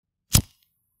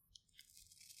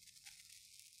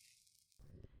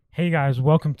Hey guys,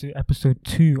 welcome to episode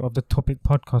 2 of the Topic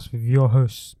Podcast with your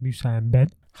hosts, Musa and Ben.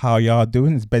 How y'all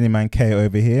doing? It's Benny Man K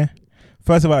over here.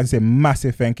 First of all, I'd say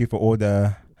massive thank you for all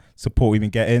the support we've been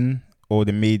getting, all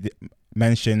the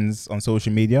mentions on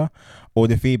social media, all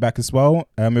the feedback as well.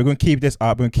 We're going to keep this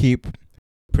up. We're going to keep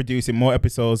producing more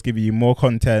episodes, giving you more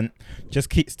content.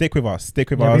 Just stick with us. Stick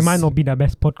with us. We might not be the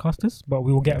best podcasters, but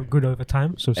we will get good over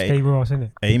time. So stay with us,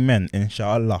 innit? Amen.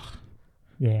 Inshallah.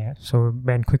 Yeah. So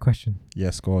Ben, quick question.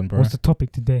 Yes, go on, bro. What's the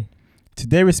topic today?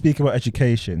 Today we're speaking about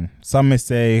education. Some may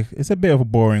say it's a bit of a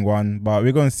boring one, but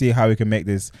we're going to see how we can make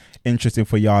this interesting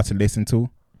for y'all to listen to.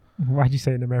 Why'd you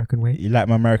say it in an American way? You like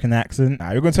my American accent?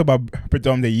 We're going to talk about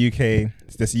predominantly UK,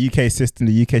 this UK system,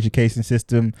 the UK education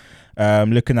system,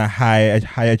 looking at higher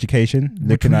education,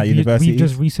 looking at universities. We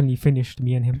just recently finished,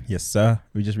 me and him. Yes, sir.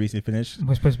 We just recently finished.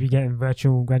 We're supposed to be getting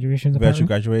virtual graduations. Virtual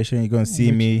graduation. You're going to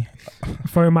see me.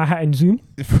 Throwing my hat in Zoom.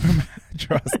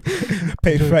 Trust.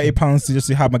 Pay £30 to just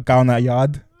to have my gown at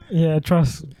yard. Yeah,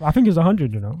 trust. I think it's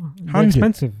 100, you know. 100? They're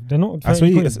expensive. They're not. That's what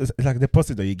it's like a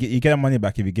deposit though. You get the money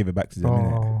back if you give it back to them.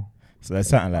 Oh. So there's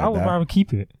something like I would that. rather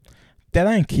keep it. Then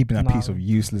I ain't keeping a piece of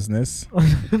uselessness. No,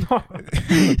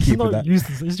 it's not that.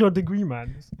 useless. It's your degree,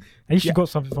 man. At least you got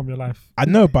something from your life. I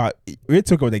know, but we're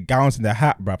talking about the gowns and the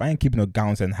hat, bruv. I ain't keeping no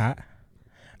gowns and hat.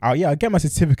 I get my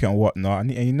certificate and whatnot.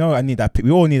 I need that.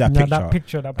 We all need that picture. That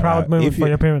picture, that proud moment for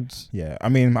your parents. Yeah, I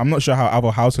mean, I'm not sure how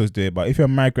other households do it, but if you're a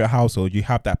migrant household, you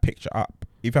have that picture up.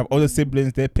 If you have other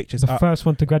siblings, their pictures The up. first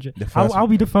one to graduate. I'll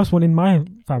be the first one in my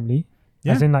family.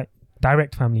 Yeah. As in like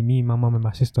direct family, me, my mum and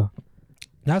my sister.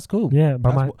 That's cool. Yeah,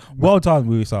 but well done,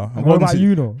 Musa. What about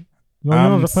you though?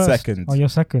 You're the first. Second. Oh, you're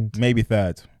second. Maybe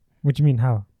third. What do you mean,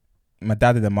 how? My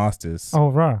dad did a master's. Oh,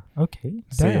 right. Okay.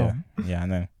 So Damn. yeah, I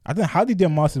know. I don't know how did he do a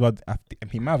master's, but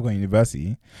he might have gone to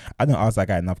university. I don't ask that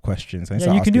guy enough questions.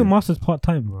 Yeah, you can do a master's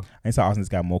part-time, bro. I need to start asking this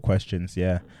guy more questions,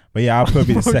 yeah. But yeah, I'll probably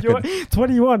be the second. You're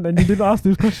 21 and you didn't ask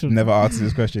this question. Never asked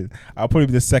this question. I'll probably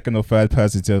be the second or third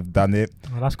person to have done it.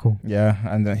 Oh, that's cool. Yeah,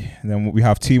 and then we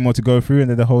have 2 more to go through, and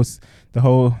then the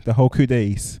whole coup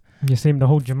days. You're saying the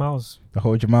whole Jamals. The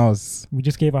whole Jamals. We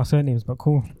just gave our surnames, but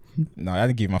cool. No, I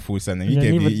didn't give my full surname. No,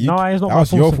 it's not that my was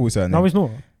full your full surname. No, it's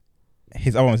not.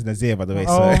 His other one's Nazir, by the way.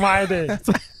 Oh, so. my days.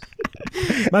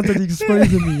 Man said he's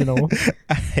exposing me, you know.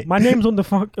 My name's on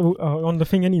the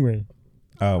thing anyway.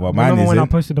 Oh, well, mine isn't. When I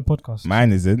posted the podcast.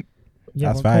 Mine isn't. Yeah,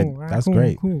 that's fine. Cool. That's cool,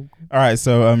 great. Cool. All right,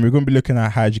 so we're going to be looking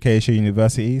at higher education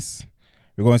universities.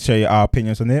 We're going to show you our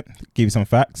opinions on it, give you some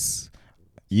facts.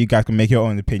 You guys can make your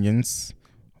own opinions.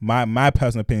 My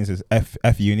personal opinion is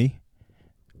F uni.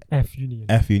 F uni.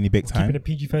 F uni big time. Keeping a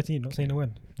PG-13, not saying a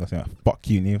word. Not saying fuck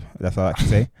uni. That's all I can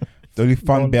say. The only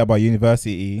fun bit about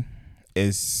university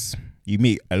is you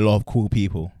meet a lot of cool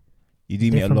people. You do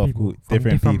meet a lot of cool,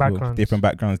 different people, different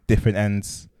backgrounds, different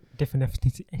ends. Different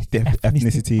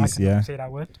ethnicities, I yeah. can't say that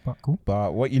word, but cool.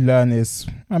 But what you learn is,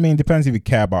 I mean, depends if you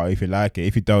care about it, if you like it.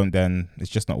 If you don't, then it's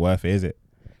just not worth it, is it?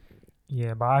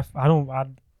 Yeah, but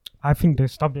I think the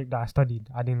subject that I studied,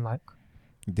 I didn't like.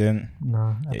 You didn't?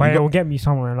 Nah. Yeah, but it will get me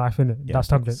somewhere in life, innit? Yeah, that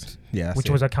subject. Yeah. Which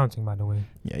was accounting, by the way.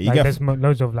 Yeah, there's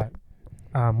loads of like,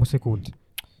 what's it called?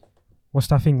 What's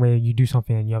that thing where you do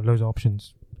something and you have loads of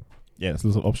options? Yeah, there's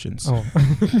loads of options. Oh.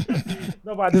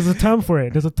 No, but there's a term for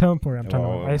it. I'm trying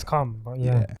to. It's calm, but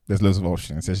yeah. There's loads of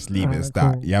options. So just leave it as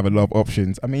that. Cool. You have a lot of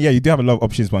options. I mean, yeah, you do have a lot of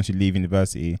options once you leave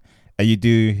university, and you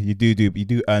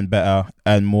do earn better,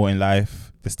 earn more in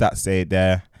life. The stats say it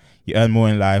there. You earn more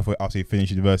in life after you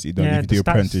finish university than if you do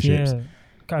apprenticeships.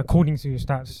 Yeah. According to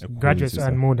stats, graduates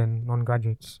earn more than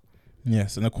non-graduates.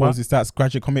 Yes, and according to stats,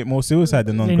 graduates commit more suicide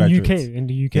than non-graduates. In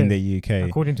the UK.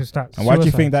 According to stats. And why do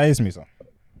you think that is, Misa?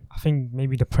 I think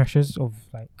maybe the pressures of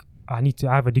like, I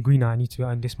have a degree now, I need to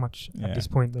earn this much at this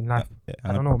point in life.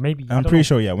 I don't know, maybe. I'm pretty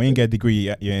sure, when you get a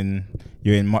degree, you're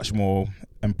in much more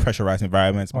pressurized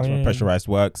environments, much more pressurized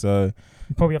work, so...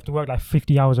 You probably have to work like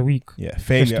 50 hours a week. Yeah,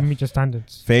 failure. Just to meet your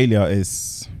standards. Failure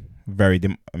is very,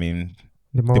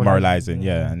 demoralizing,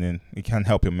 and then it can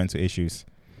help your mental issues.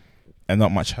 And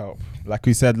not much help. Like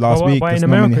we said last week, but in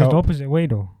America, it's the opposite way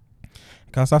though.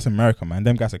 Because that's America, man.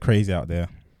 Them guys are crazy out there.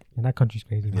 And that country's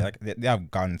crazy, man. Yeah, they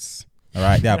have guns. All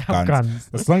right, they have guns.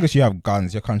 As long as you have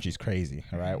guns, your country's crazy.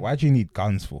 All right, why do you need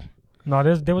guns for? No,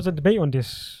 there was a debate on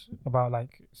this about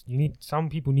like some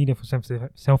people need it for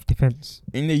self-defense.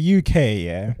 In the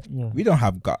UK, we don't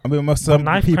have guns. I mean, some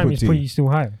knife people crime is pretty still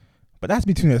high. But that's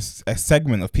between a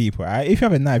segment of people. Right? If you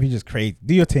have a knife, you just crazy.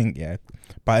 Do your thing, yeah.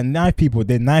 But knife people,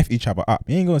 they knife each other up.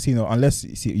 You ain't gonna see unless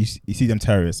you see them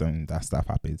terrorists and that stuff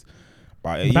happens.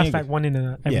 But that's like one in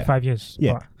every 5 years.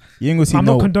 Yeah. But you ain't gonna see I'm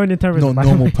not condoning terrorism. no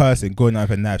normal person going out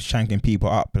with a knife, shanking people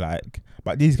up. Like,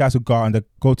 but these guys will go out and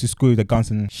go to school with the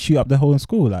guns and shoot up the whole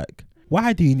school. Like,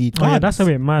 why do you need guns? Yeah, that's a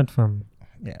bit mad, fam.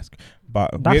 Yes,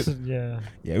 but That's we're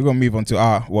gonna move on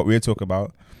to what we're talking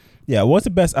about. Yeah, what's the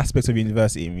best aspects of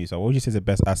university in you? So what would you say is the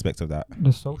best aspect of that?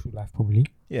 The social life, probably.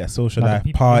 Yeah, social Like life, the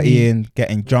people partying,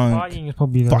 getting drunk, Partying is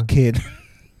probably fucking.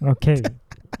 Okay.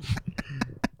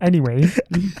 Anyway,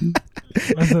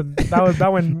 that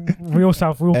went real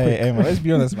south real quick. Hey, man, let's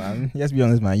be honest, man.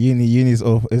 Uni is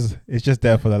just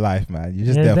there for the life, man. You're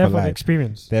just there for life. The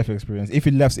experience. There for experience. If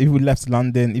you left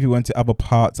London, if you went to other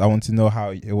parts, I want to know how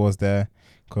it was there,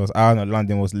 because I know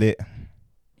London was lit.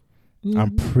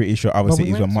 I'm pretty sure other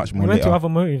cities were much more lit. We went to other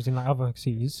motives in like other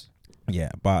cities. Yeah,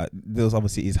 but those other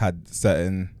cities had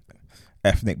certain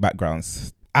ethnic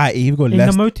backgrounds. If you go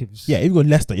the motives. Yeah, if you go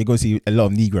Leicester, you're going to see a lot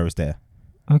of Negroes there.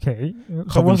 Okay.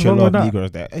 So what's wrong with that?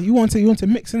 Negroes there. You want to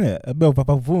mix in it a bit of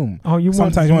a boom.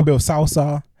 Sometimes you want a bit of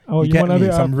salsa. Oh, you want a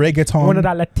bit some reggaeton. One of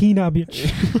that Latina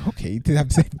bitch. Okay, you didn't have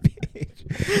to say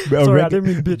bitch. Sorry, I didn't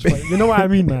mean bitch, but you know what I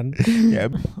mean, man. Yeah,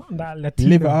 that Latina.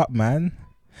 Live it up, man.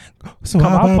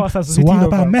 Suavemente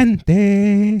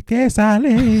que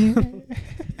sale.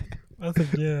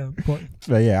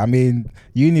 But yeah, I mean,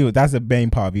 uni, that's the main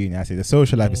part of uni. I say the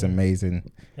social life is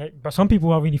amazing. Yeah, but some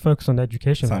people are really focused on the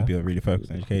education. Some people are really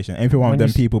focused on education. Every one of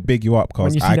them people big you up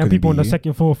because when you see them people on the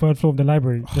second floor, third floor of the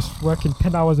library, just working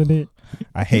 10 hours a day.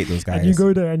 I hate those guys. And you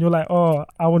go there and you're like, oh,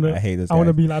 I want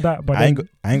to be like that. But I ain't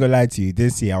gonna lie to you.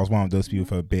 This year I was one of those people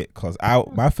for a bit, because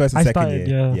my first and second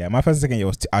year, my first and second year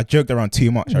was I joked around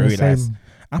too much. I realized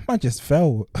I might just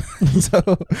fail.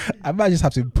 So I might just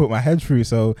have to put my head through.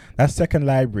 So that second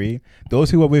library, those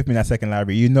who were with me in that second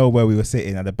library, you know where we were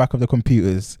sitting at the back of the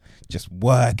computers, just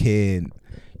working.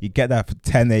 You get that for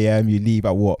 10 a.m. You leave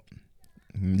at what?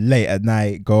 Late at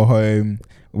night, go home,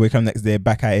 wake up next day,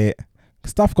 back at it.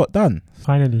 Stuff got done.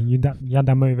 Finally, you had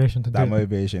that motivation to do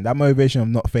it. That motivation of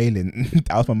not failing.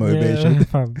 That was my motivation.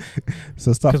 Yeah,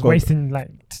 so stuff got wasting like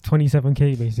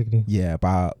 27k basically. Yeah,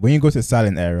 but when you go to the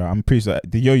silent area, I'm pretty sure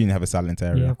the uni have a silent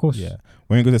area. Yeah, of course. Yeah,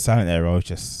 when you go to the silent area,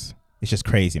 it's just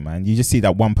crazy, man. You just see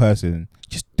that one person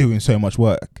just doing so much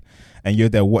work, and you're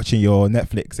there watching your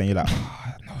Netflix, and you're like,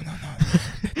 oh, no.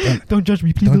 Don't judge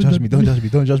me, please. Don't judge me. Don't look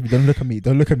at me.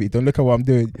 Don't look at what I'm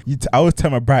doing. I always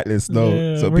turn my brightness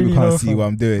low so people can't see what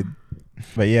I'm doing.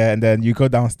 But yeah, and then you go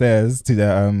downstairs to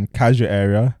the casual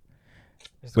area.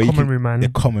 It's the common room, man. The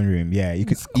common room, yeah. You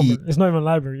could eat. It's not even a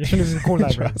library. It shouldn't even call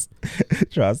library.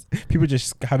 Trust. People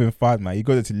just having fun, man. You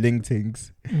go there to link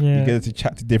things. Yeah. You get to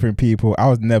chat to different people. I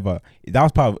was never. That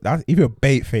was part of that. If you're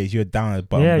bait face, you're down at the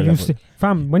bottom. Yeah,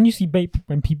 fam. When you see bait,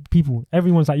 when people,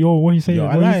 everyone's like, "Yo, what are you saying?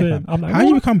 What are you saying?" I'm like, how do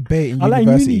you become bait in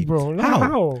university, uni, bro?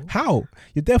 Like, how?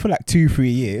 You're there for like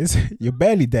 2-3 years. You're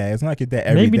barely there. It's not like you're there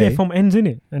every day. Maybe they're from ends in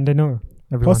it, and they know.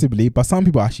 Everyone. Possibly, but some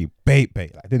people actually bait.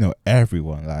 Like they know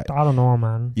everyone. Like I don't know,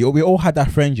 man. We all had that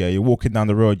friend. Yeah, you're walking down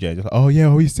the road. Yeah, just like, oh yeah,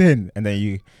 what are you saying? And then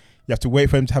you have to wait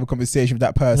for him to have a conversation with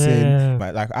that person. Yeah.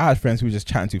 Like I had friends who were just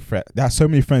chatting to friends. There are so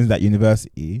many friends at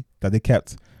university that they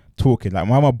kept talking. Like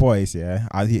one of my boys, yeah,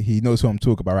 he knows who I'm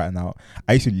talking about right now.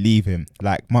 I used to leave him.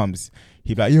 Like mums,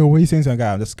 he'd be like, yo, what are you saying to that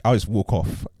guy? I'll just walk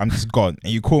off. I'm just gone.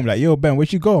 And you call him like, yo, Ben,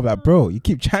 where'd you go? I'm like, bro, you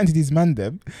keep chatting to these man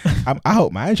them. I'm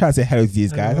out, man. I ain't trying to say hello to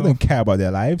these guys. I don't care about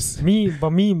their lives. Me,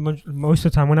 most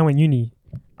of the time when I went uni,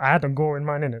 I had a goal in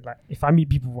mind, innit? Like, if I meet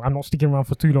people, I'm not sticking around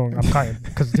for too long. I'm cutting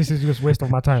because this is just waste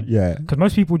of my time. Yeah. Because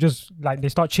most people just like they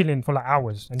start chilling for like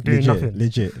hours and doing nothing.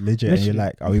 Legit. And you're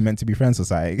like, are we meant to be friends or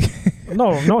something?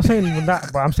 No, I'm not saying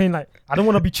that, but I'm saying like I don't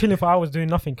want to be chilling for hours doing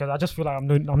nothing because I just feel like I'm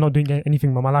not doing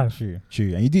anything with my life.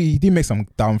 True. And you do make some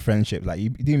dumb friendships. Like you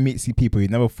do see people you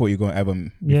never thought you're gonna ever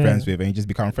be friends with, and you just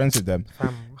become friends with them.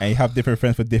 And you have different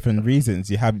friends for different reasons.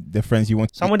 You have the friends you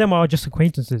want. Some of them are just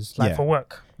acquaintances, like for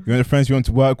work. You have the friends you want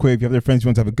to work with. You have the friends you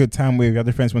want to have a good time with. You have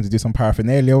the friends you want to do some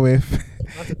paraphernalia with.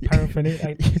 You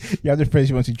have the friends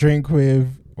you want to drink with.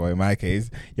 Or in my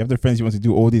case, you have the friends you want to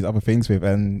do all these other things with,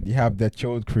 and you have the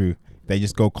chilled crew. They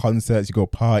just go concerts, you go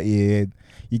partying.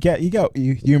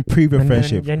 You improve your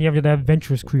friendship. Then you have the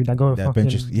adventurous crew that go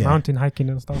mountain hiking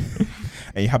and stuff.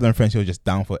 And you have them friends who are just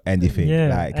down for anything.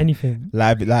 Yeah, like anything.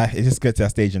 Life, it just gets to a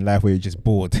stage in life where you're just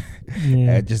bored.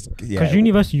 Yeah. Because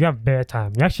university, you have bare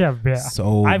time. You actually have bare.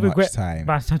 I regret time.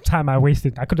 But some time I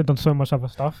wasted. I could have done so much other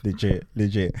stuff. Legit.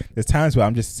 There's times where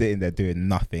I'm just sitting there doing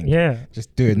nothing. Yeah.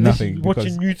 Just doing nothing.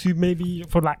 Watching YouTube maybe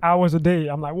for like hours a day.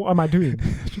 I'm like, what am I doing?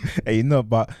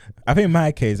 But I think in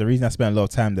my case, the reason I spent a lot of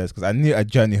time there is because I knew a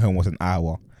journey home was an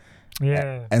hour.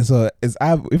 Yeah. And so if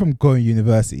I'm going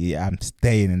university, I'm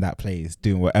staying in that place,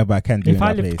 doing whatever I can do If in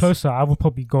I that lived place. closer, I would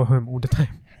probably go home all the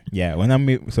time. Yeah, when I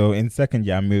moved, so in second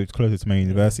year, I moved closer to my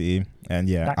university, and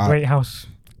That great house.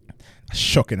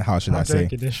 shocking house, should I I'm say?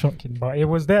 joking, it's shocking, but it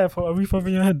was there for a roof over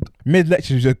your head. Mid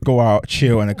lecture, you just go out,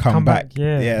 chill, and then come back.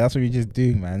 Yeah. That's what you just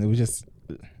do, man. It was just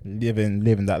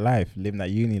living that life, living that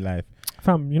uni life.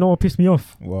 Fam, you know what pissed me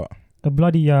off? What? The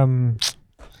bloody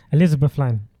Elizabeth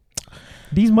line.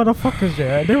 These motherfuckers,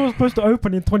 yeah, they were supposed to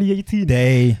open in 2018.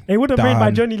 It would have made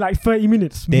my journey like 30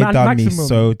 minutes. They done maximum. me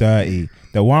so dirty.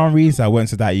 The one reason I went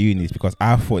to that uni is because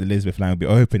I thought the Elizabeth line would be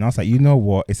open. I was like, you know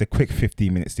what? It's a quick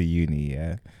 15 minutes to uni.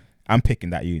 Yeah, I'm picking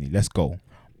that uni. Let's go.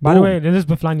 By the way, the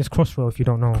Elizabeth line is Crossrail. If you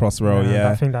don't know, Crossrail, yeah.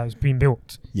 That thing that is being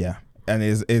built. Yeah, and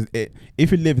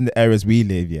if you live in the areas we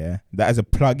live, yeah, that is the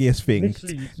pluggiest thing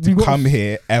to come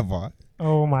here ever.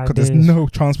 Oh my god! Because there's no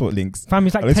transport links. Fam,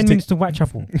 it's like 10 minutes to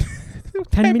Whitechapel.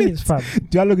 10 minutes, fam.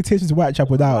 Do I look at to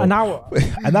Whitechapel now? An hour.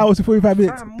 An hour to 45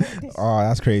 minutes. Fam, oh,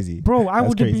 that's crazy. Bro, I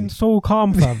would have been so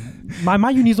calm, fam. my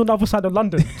uni's on the other side of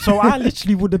London, so I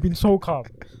literally would have been so calm.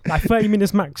 Like 30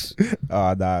 minutes max.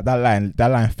 Oh, that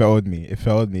line failed me. It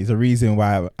failed me. It's a reason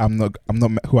why I'm not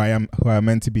who I'm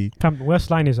meant to be. Fam, the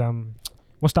worst line is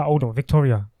what's that old one?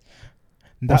 Victoria.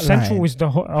 Central is the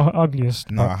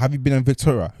ugliest. No, have you been in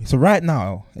Victoria? So right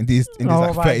now in these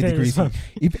like 30 degrees,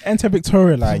 if you enter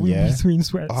Victoria line, between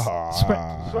sweat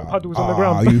puddles on the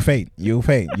ground. You faint.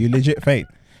 You legit faint.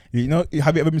 You know,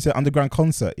 have you ever been to an underground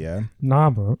concert? Yeah. Nah,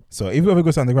 bro. So if you ever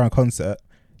go to an underground concert,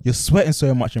 you're sweating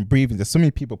so much and breathing. There's so many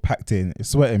people packed in. You're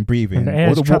sweating, breathing.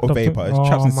 All the water vapor is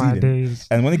trapped in the ceiling. Days.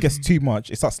 And when it gets too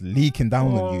much, it starts leaking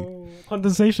down on you.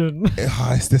 Condensation.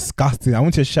 It's disgusting. I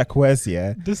went to Shaq West,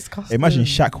 yeah. Disgusting. Imagine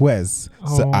Shaq West.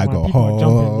 So I got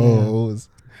hoes.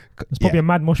 It's probably a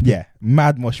mad mosh pit. Yeah,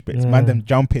 mad mosh pits. Man, them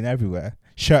jumping everywhere.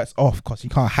 Shirts off because you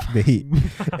can't hack the heat.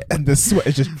 And the sweat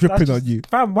is just dripping on you.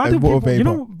 Fam, why do people, you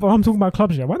know, when I'm talking about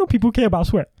clubs, yeah, why don't people care about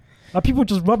sweat? Like people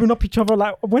just rubbing up each other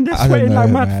like when they're sweating like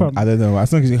mad, fam. I don't know.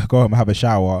 As long as you go home and have a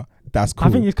shower, that's cool.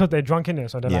 I think it's because they're drunk in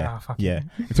it, so they're like, fuck yeah.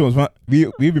 It's almost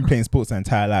we've been playing sports the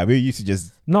entire life. We used to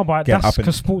just but that's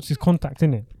because sports is contact,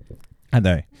 innit? I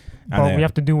know. But we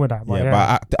have to deal with that. But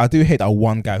but I do hate that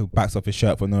one guy who backs off his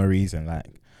shirt for no reason. Like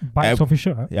backs off his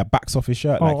shirt. Yeah, backs off his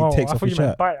shirt. Like he takes off his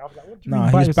shirt. I was like, what do you No,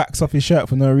 mean he just backs off his shirt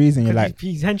for no reason. You're like,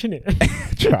 he's henching it.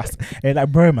 Trust. And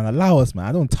like, bro, man, allow us, man.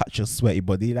 I don't touch your sweaty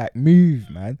body. Like, move,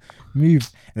 man, move.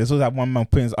 And there's always that one man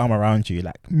putting his arm around you,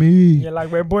 like, move. Yeah,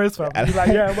 like we're boys, fam. You're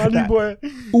like, yeah, man, like, boy.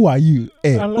 Who are you?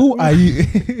 Hey, who are you?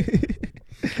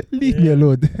 Leave me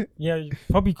alone. Yeah,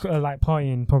 probably like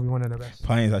partying, probably one of the best.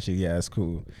 Partying is actually, it's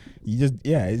cool. You just,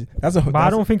 But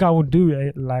I don't think I would do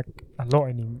it like a lot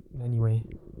anyway,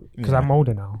 because I'm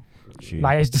older now. True.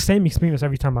 Like it's the same experience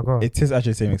every time I go. It is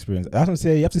actually the same experience. That's what I'm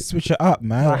saying. You have to switch it up,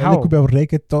 man. Like how? A little bit of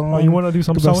reggaeton. Oh, you want to do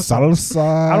some salsa?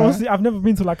 Salsa. I've never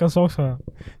been to like a salsa.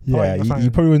 Yeah,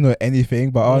 you probably wouldn't know anything,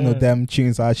 but I know them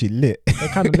tunes are actually lit. They're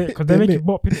kind of lit because they make it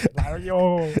bop. Like,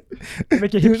 yo, they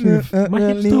make your hips move. My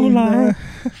hips don't lie.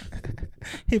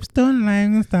 Hips don't lie.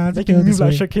 Make it move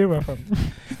like Shakira, fam.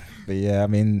 But yeah, I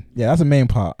mean, that's the main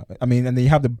part. I mean, and then you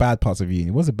have the bad parts of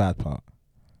uni. What's the bad part?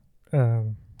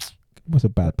 What's the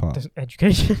bad part? There's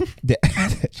education. The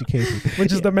education,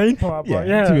 which is the main part. But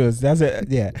that's it.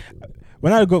 Yeah.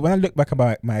 When I look back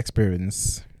about my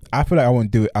experience, I feel like I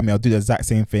won't do it. I mean, I'll do the exact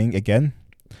same thing again.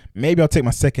 Maybe I'll take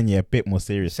my second year a bit more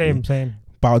seriously. Same.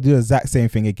 But I'll do the exact same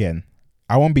thing again.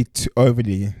 I won't be too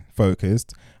overly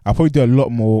focused. I'll probably do a lot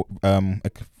more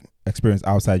experience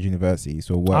outside university.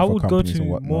 So work I for would go companies to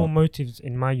and whatnot. more motives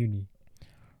in my uni.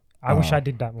 I wish I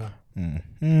did that more.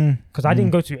 Because I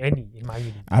didn't go to any in my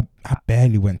uni. I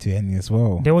barely went to any as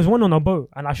well. There was one on a boat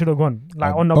and I should have gone.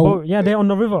 Like on the boat. Yeah, they're on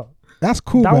the river. That's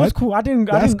cool, That man. was cool. I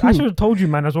should have told you,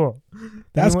 man, as well.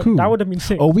 That's cool. That would have been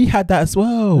sick. Oh, we had that as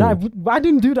well. Nah, I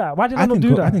didn't do that. Why did I not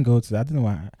do that? I didn't go to that. I don't know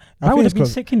why. That would have been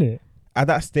sick, innit? At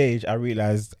that stage, I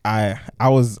realized I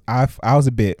was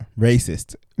a bit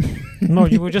racist. No,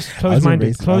 you were just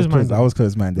close-minded. I was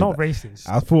close-minded. Not racist.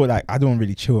 I thought like I don't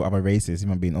really chill. I'm a racist. If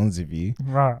I'm being honest with you,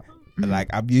 right? Like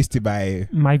I'm used to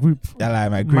my group. Yeah,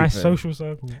 like my group, my social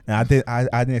circle. And I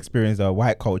didn't experience the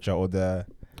white culture or their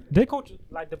culture,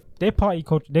 like their party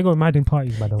culture. They go mad in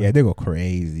parties, by the way. Yeah, they go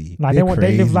crazy. Like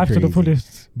they live life to the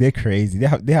fullest. They're crazy.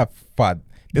 They have fun.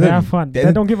 They have fun.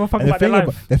 They don't give a fuck about their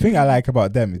life. The thing I like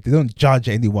about them is they don't judge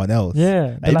anyone else.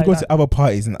 Yeah. Like, if you go to other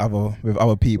parties and with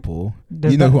other people,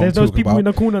 you know who I'm talking about. There's those people in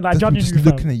the corner that judging you.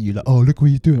 Looking at you like, oh, look what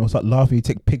he's doing. Or start laughing. You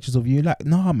take pictures of you. Like,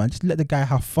 nah, man, just let the guy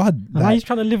have fun. Like, he's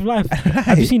trying to live life.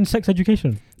 Have you seen Sex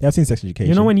Education? Yeah, I've seen Sex Education.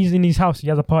 You know when he's in his house, he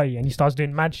has a party and he starts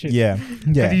doing mad shit. Yeah.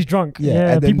 And he's drunk.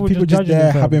 Yeah. And people just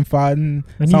there having fun.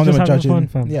 And some of them are judging.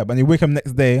 Yeah, but you wake up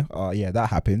next day, oh yeah, that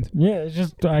happened. Yeah, it's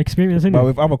just experience. But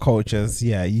with other cultures,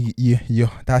 yeah, you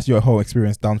that's your whole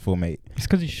experience done for, mate. It's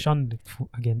because it's shunned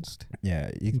against.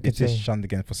 Yeah, it's just shunned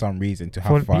against for some reason to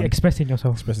have fun. Expressing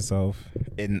yourself. Express yourself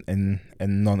in a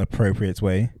non-appropriate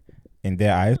way in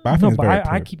their eyes. But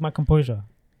I keep my composure.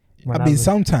 I mean,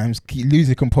 sometimes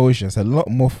losing composure is a lot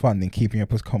more fun than keeping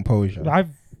up with composure. I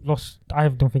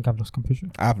don't think I've lost composure.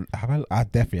 I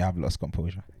definitely have lost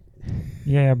composure.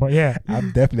 Yeah, but yeah. I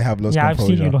definitely have lost composure. Yeah, I've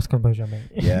seen you lost composure, mate.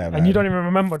 Yeah, man. And you don't even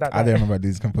remember that. I don't remember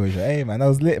losing composure. Hey, man, I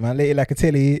was lit, man. Lit like a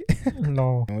tilly.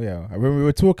 No. Oh, yeah. When we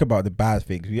were talking about the bad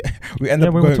things, we end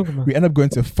up going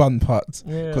to fun parts.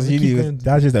 Because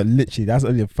that's just that's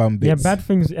only a fun bit. Yeah, bad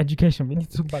things, education. We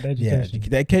need to talk about the education.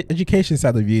 Yeah, the education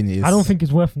side of uni is... I don't think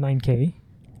it's worth 9K.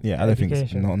 Yeah, I don't think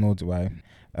it's... Nor do I.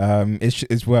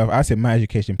 It's worth... I say my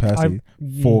education personally,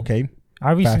 4K.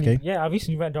 I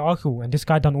recently read the article and this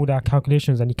guy done all their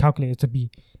calculations and he calculated to be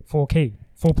 4K,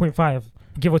 4.5,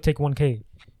 give or take 1K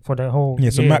for the whole year.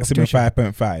 So maximum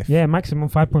 5.5. Yeah, maximum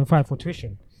 5.5 for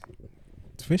tuition.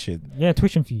 Tuition? Yeah,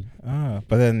 tuition fee.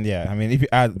 But then I mean, if you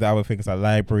add the other things like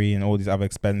library and all these other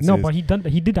expenses. No, but he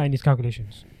did that in his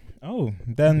calculations. Oh,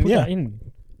 then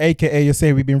AKA you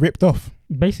say we've been ripped off.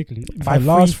 Basically, by the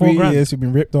last 3 years we've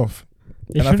been ripped off.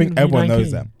 And I think everyone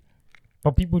knows that.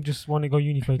 But people just want to go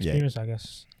uni for experience, I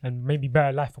guess, and maybe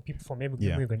better life for people from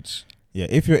immigrants. Yeah,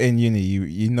 if you're in uni,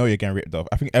 you know you're getting ripped off.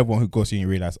 I think everyone who goes to uni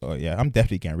realize, oh yeah, I'm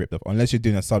definitely getting ripped off. Unless you're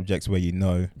doing a subjects where you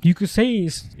know. You could say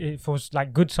for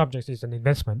like good subjects, it's an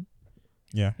investment.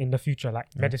 Yeah. In the future, like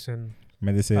medicine,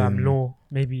 law.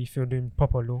 Maybe if you're doing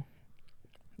proper law.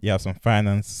 You have some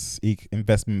finance,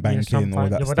 investment banking, all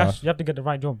that stuff. You have to get the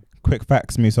right job. Quick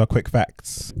facts, Musa, quick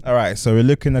facts. All right, so we're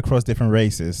looking across different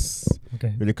races.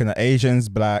 Okay. We're looking at Asians,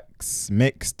 blacks,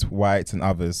 mixed, whites, and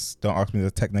others. Don't ask me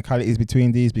the technicalities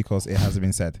between these because it hasn't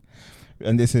been said.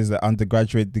 And this is the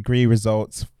undergraduate degree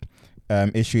results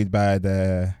issued by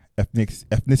the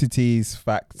ethnicities,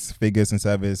 facts, figures, and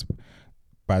surveys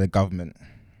by the government.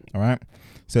 All right.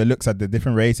 So it looks at the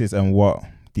different races and what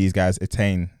these guys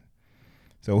attain.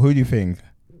 So who do you think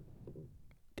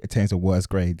attains the worst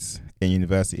grades in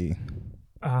university?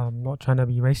 I'm not trying to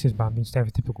be racist, but I'm being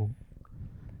stereotypical.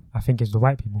 I think it's the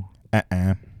white people.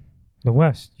 The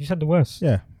worst. You said the worst.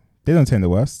 Yeah. They don't attain the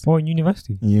worst. Or in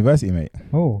university? In university, mate.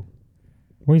 Oh.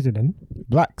 What is it then?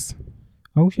 Blacks.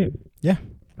 Oh, shit. Yeah.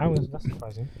 That's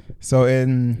surprising. So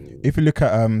if you look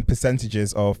at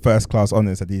percentages of first class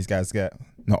honours that these guys get,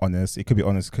 not honours, it could be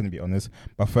honours, couldn't be honours,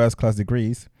 but first class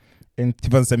degrees, in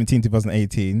 2017,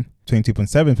 2018,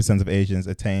 22.7% of Asians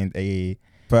attained a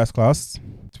first class.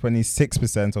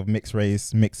 26% of mixed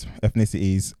race, mixed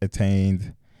ethnicities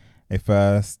attained a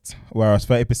first, whereas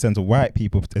 30% of white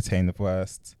people attained the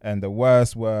first. And the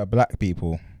worst were black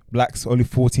people. Blacks, only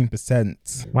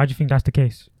 14%. Why do you think that's the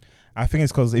case? I think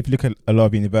it's because if you look at a lot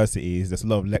of universities, there's a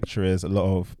lot of lecturers, a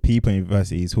lot of people in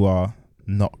universities who are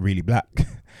not really black.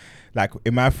 Like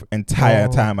in my entire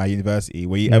time at university,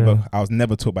 I was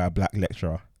never taught by a black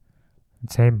lecturer.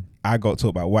 Same. I got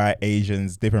taught by white,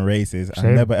 Asians, different races. Same.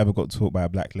 I never ever got taught by a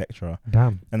black lecturer.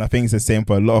 Damn. And I think it's the same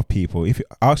for a lot of people. If you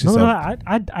ask yourself,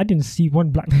 I didn't see one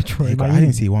black lecturer. I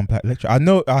didn't see one black lecturer. I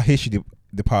know our history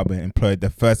department employed the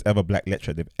first ever black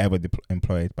lecturer they've ever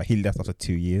employed, but he left after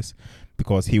 2 years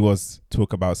because he was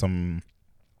talking about some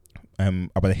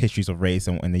about the histories of race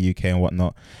in the UK and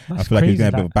whatnot. I feel like he's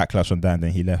getting a bit of backlash on that, and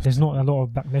then he left. There's not a lot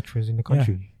of black lecturers in the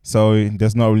country. Yeah. So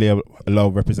there's not really a lot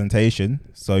of representation.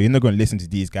 So you're not going to listen to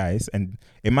these guys. And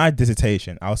in my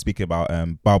dissertation, I was speaking about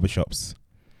barbershops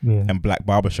and black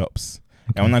barbershops.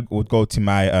 Okay. And when I would go to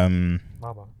my when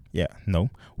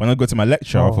I go to my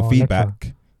lecturer for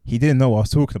feedback, he didn't know what I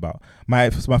was talking about. My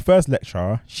first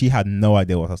lecturer, she had no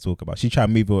idea what I was talking about. She tried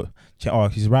to move it.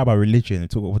 She's right about religion and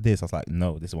talk about this. I was like,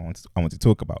 no, this is what I want to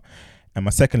talk about. And my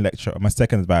second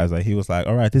advisor, he was like,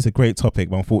 all right, this is a great topic,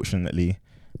 but unfortunately,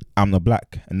 I'm not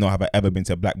black, and nor have I ever been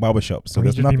to a black barbershop. So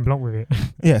there's nothing. Being blunt with it.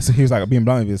 Yeah, so he was like being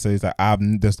blunt with it. So he's like, I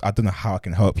don't know how I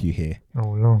can help you here.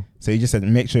 Oh no. So he just said,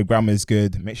 make sure grammar is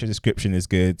good, make sure description is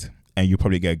good, and you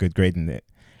probably get a good grade in it.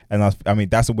 And I mean,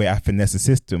 that's the way I finesse the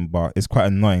system, but it's quite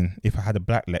annoying. If I had a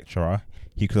black lecturer,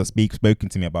 he could have spoken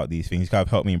to me about these things. He could have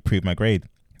helped me improve my grade.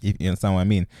 If you understand what I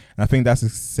mean. And I think that's the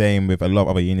same with a lot of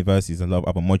other universities and a lot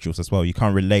of other modules as well. You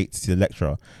can't relate to the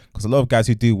lecturer because a lot of guys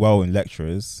who do well in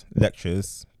lectures,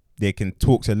 they can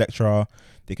talk to the lecturer,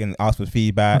 they can ask for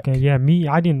feedback. Okay, yeah,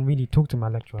 I didn't really talk to my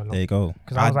lecturer a lot. There you go.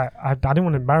 Because I was like, I didn't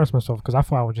want to embarrass myself because I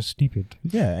thought I was just stupid.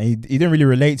 Yeah, and you didn't really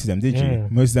relate to them, did you?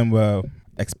 Most of them were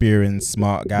experienced,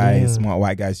 smart guys, smart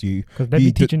white guys. Because they've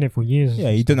been teaching it for years. Yeah,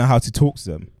 you don't know how to talk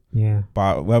to them. Yeah.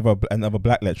 But whether another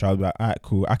black lecturer, I'll be like, all right,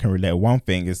 cool, I can relate. One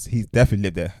thing is he's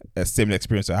definitely lived a similar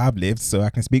experience that I've lived, so I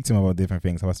can speak to him about different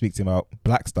things. I speak to him about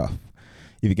black stuff,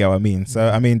 if you get what I mean. So,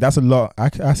 I mean, that's a lot.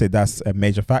 I say that's a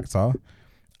major factor.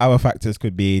 Other factors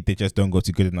could be they just don't go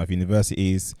to good enough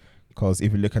universities, because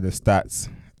if you look at the stats,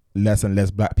 less and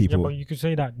less black people. Yeah, but you could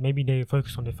say that maybe they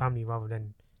focus on their family rather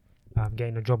than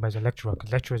getting a job as a lecturer,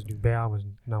 because lecturers do bare hours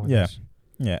nowadays. Yeah.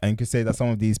 Yeah, and you could say that some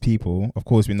of these people, of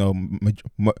course, we know,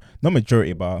 not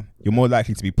majority, but you're more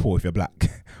likely to be poor if you're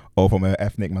black or from an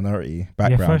ethnic minority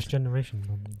background. Yeah, first generation.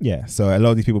 Yeah, so a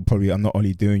lot of these people probably are not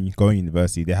only going to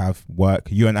university, they have work.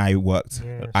 You and I worked.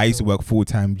 Yeah, I used to work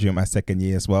full-time during my second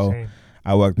year as well. Same.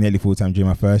 I worked nearly full-time during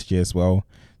my first year as well.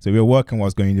 So we were working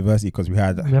whilst going to university because we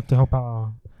have to help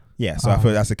out. So I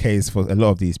feel that's the case for a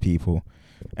lot of these people.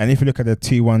 And if you look at the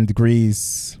 2-1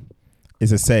 degrees,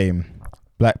 it's the same.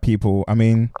 Black people, I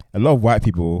mean, a lot of white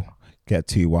people get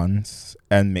 2-1s,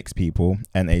 and mixed people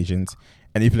and Asians.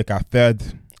 And if you look at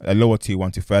a lower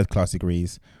 2-1 to third class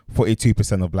degrees,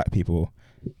 42% of black people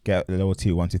get a lower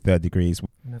 2-1 to third degrees.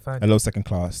 A low second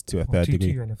class to a third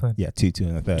degree. 2-2 and a third. Yeah, 2-2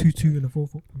 and a third. 2-2 and a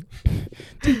fourth.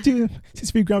 2-2,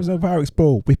 63 grams of Pyrex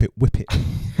ball. Whip it.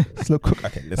 Slow cook.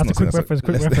 Okay, let's That's a quick reference.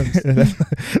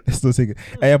 Let's not take it.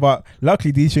 Yeah, but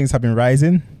luckily these things have been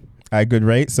rising at a good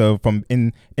rate. So from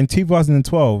in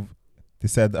 2012, they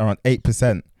said around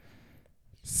 8%,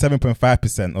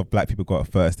 7.5% of black people got a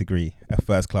first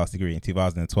class degree in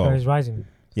 2012. So it's rising.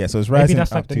 Yeah, so it's rising. Maybe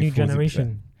that's like the new 40%.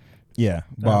 Generation. Yeah,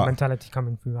 but mentality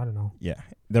coming through. I don't know. Yeah,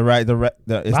 I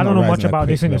don't know much about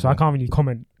this, so I can't really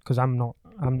comment because I'm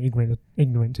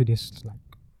ignorant to this like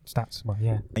stats. But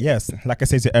yeah. Yes, like I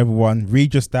say to everyone,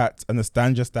 read your stats,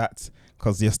 understand your stats,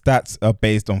 because your stats are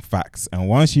based on facts. And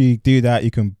once you do that,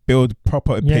 you can build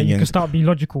proper opinions. Yeah, you can start being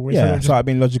logical. Yeah, start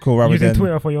being logical rather than using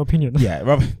Twitter for your opinion. Yeah,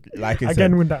 rather like I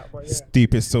said, with that. But yeah.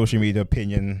 Stupid social media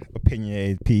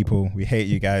opinionated people. We hate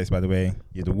you guys, by the way.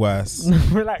 You're the worst.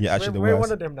 Relax, you're actually the worst. We're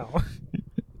one of them now.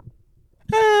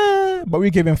 But we're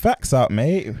giving facts out,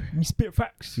 mate. We spit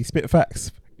facts. We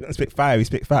don't spit fire, we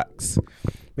spit facts.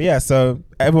 But yeah, so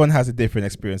everyone has a different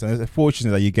experience, and it's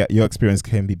fortunate that your experience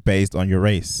can be based on your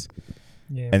race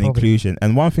and inclusion.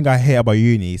 And one thing I hate about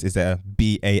unis is the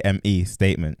BAME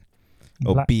statement,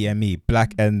 or BME,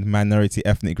 Black and Minority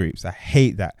Ethnic Groups. I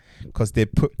hate that because they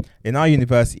put in our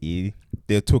university,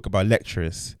 they'll talk about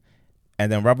lecturers. And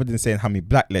then rather than saying how many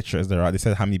black lecturers there are, they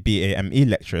said how many BAME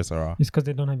lecturers there are. It's because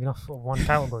they don't have enough of one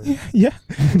category. Yeah.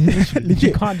 Legit.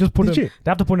 You can't just put them. They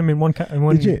have to put them in one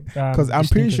category. Legit. Because I'm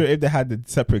pretty sure if they had the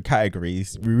separate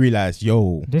categories, we realize,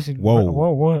 whoa.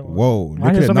 Whoa.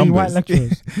 Look at the numbers.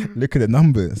 Look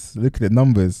at the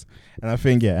numbers. And I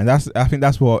think, I think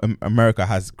that's what America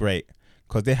has great,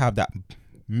 because they have that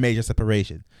major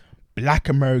separation. Black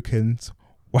Americans,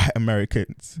 white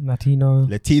Americans, Latino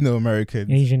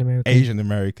Americans, Asian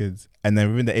Americans, and then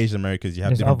within the Asian Americans you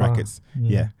have different brackets.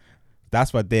 Yeah,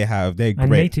 that's what they have. They're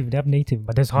great. They have native,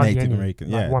 but there's hardly Native any.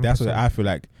 American. Like yeah, 1%. That's what I feel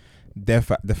like.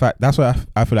 That's why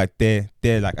I feel like they're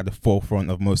like at the forefront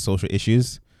of most social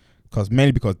issues, because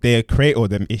they create all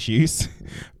them issues,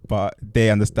 but they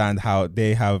understand how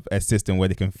they have a system where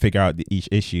they can figure out each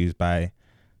issues by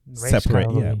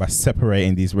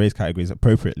separating these race categories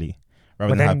appropriately.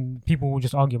 But then people will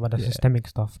just argue about the systemic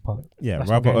stuff. But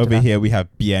rather over here we have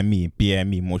BME,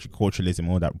 multiculturalism,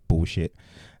 all that bullshit.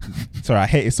 Sorry, I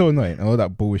hate it. It's so annoying. All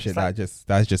that bullshit that's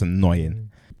just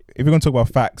annoying. If we're going to talk about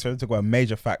facts, we're going to talk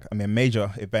about a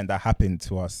major event that happened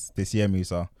to us this year,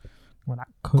 Musa.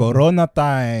 Corona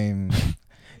time.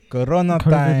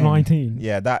 COVID-19.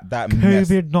 Yeah, that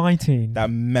COVID-19.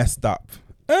 That messed up.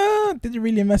 Did you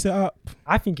really mess it up?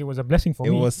 I think it was a blessing for me.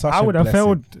 It was such a blessing. I would have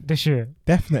failed this year.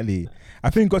 Definitely. I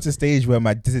think it got to a stage where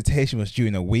my dissertation was due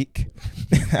in a week.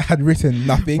 I had written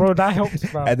nothing. Bro, that helped.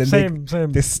 And then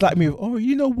same. They slapped me with, oh,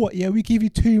 you know what? Yeah, we give you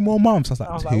 2 more months. I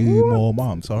was like, 2 more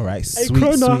months. All right. Hey,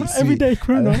 sweet. Every day,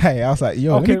 Corona. Hey, I was like,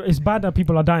 yo. Okay, it's bad that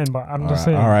people are dying, but I'm just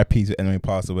saying. R.I.P. to anyone who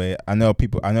passed away. I know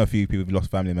a few people who've lost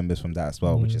family members from that as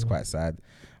well, which is quite sad.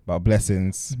 But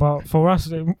blessings. But for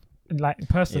us, like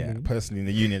personally in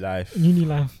the uni life,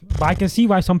 but I can see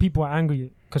why some people are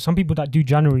angry, because some people that do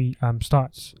January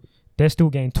starts, they're still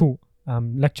getting taught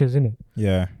lectures, innit?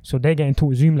 Yeah. So they're getting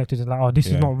taught Zoom lectures. It's like, oh, this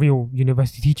is not real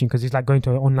university teaching because it's like going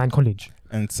to an online college.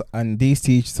 And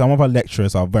these some of our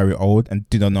lecturers are very old and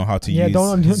do not know how to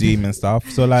use Zoom and stuff.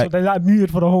 So like, so they're like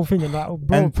muted for the whole thing and like, oh,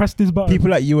 bro, press this button.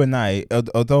 People like you and I,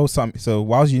 although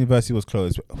whilst university was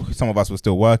closed, some of us were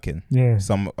still working. Yeah.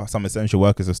 Some essential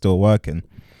workers are still working,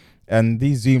 and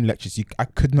these Zoom lectures, I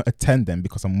could not attend them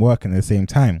because I'm working at the same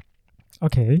time.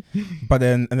 Okay. But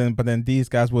then these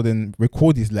guys wouldn't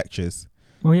record these lectures.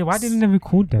 Oh yeah, why didn't they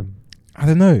record them? I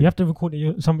don't know. You have to record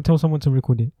it. Tell someone to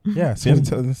record it. Yeah, so you have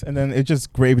to and then it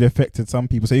just gravely affected some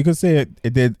people. So you could say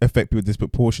it did affect people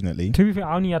disproportionately. To be fair,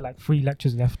 I only had like 3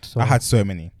 lectures left. So I had so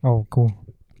many. Oh, cool.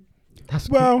 That's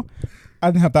cool.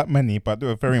 I didn't have that many, but they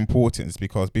were very important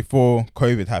because before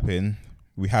COVID happened,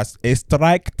 we had a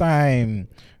strike time.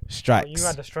 Strikes. Oh, you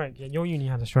had a strike. Yeah, your uni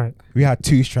had a strike. We had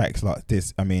 2 strikes like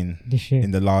this. I mean, this year.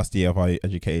 In the last year of our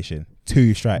education,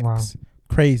 2 strikes. Wow.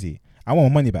 Crazy. I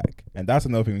want money back, and that's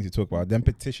another thing we need to talk about. Them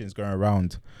petitions going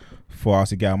around for us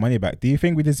to get our money back. Do you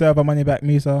think we deserve our money back,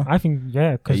 Musa? I think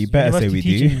because you better say we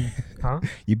do. Huh?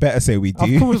 You better say we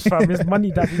do. Of course, fam. It's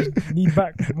money that we need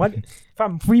back. Money,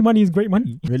 fam. Free money is great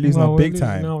money. We're losing our big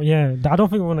time. No, yeah. I don't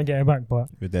think we want to get it back, but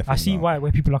I see where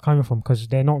people are coming from because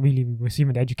they're not really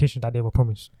receiving the education that they were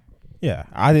promised. Yeah,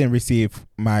 I didn't receive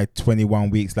my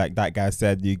 21 weeks like that guy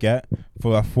said you get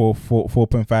for a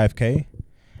 4.5k.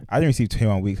 I didn't receive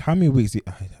 21 weeks. How many weeks?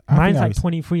 Mine's like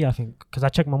 23, I think, because I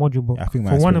checked my module book. I think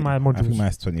for one of my modules. I think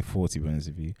mine's 24, to be honest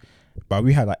with you. But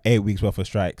we had like 8 weeks worth of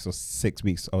strikes, or 6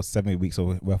 weeks, or 7 weeks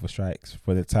worth of strikes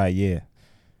for the entire year.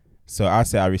 So I'd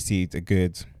say I received a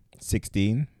good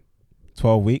 16,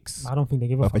 12 weeks. I don't think they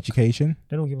give a fuck. Education.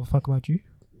 They don't give a fuck about you.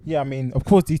 Yeah, I mean, of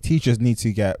course, these teachers need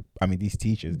to get. I mean,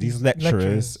 these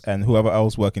lecturers, and whoever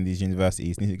else work in these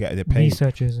universities need to get their pay,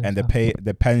 researchers, and the pay,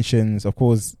 the pensions. Of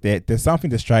course, there's something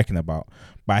they're striking about.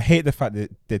 But I hate the fact that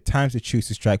the times they choose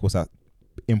to strike was at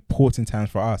important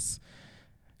times for us,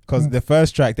 because the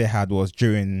first strike they had was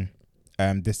during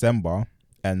December,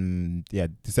 and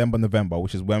December, November,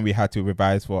 which is when we had to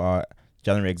revise for our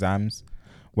January exams.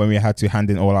 When we had to hand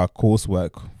in all our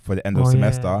coursework for the end of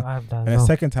semester. And the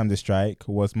second time the strike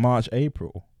was March,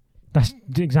 April. That's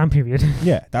the exam period.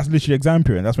 Yeah, that's literally exam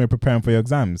period. That's when you're preparing for your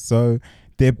exams. So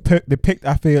they picked.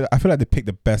 I feel like they picked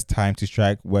the best time to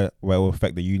strike where it will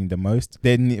affect the uni the most.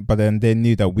 But then they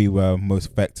knew that we were most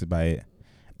affected by it.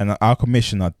 And our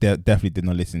commissioner definitely did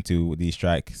not listen to these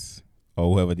strikes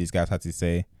or whoever these guys had to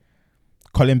say.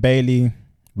 Colin Bailey,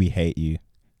 we hate you.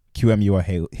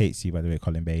 QMU hates you, by the way,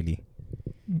 Colin Bailey.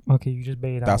 Okay, you just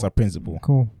baited out. That's our principal.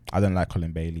 Cool. I don't like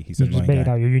Colin Bailey. He's you annoying just baited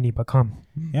out your uni, but come.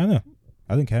 Yeah, I know.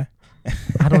 I don't care.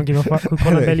 I don't give a fuck who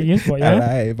Colin Bailey is, but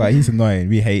yeah. But he's annoying.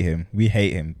 We hate him. We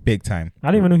hate him big time.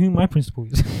 I don't even know who my principal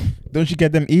is. Don't you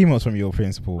get them emails from your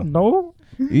principal? No.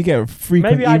 You get a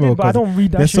frequent email. Maybe I did, but I don't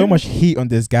read that. There's so much heat on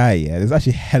this guy. Yeah, there's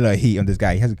actually hella heat on this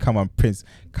guy. He has to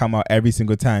come out every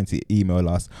single time to email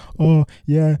us. Oh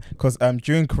yeah, because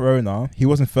during Corona he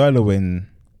wasn't furloughing.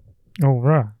 Oh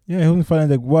right. Yeah, he wasn't furloughing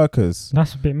the workers.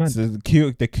 That's a bit mad. So the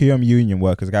QM union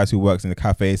workers, guys who works in the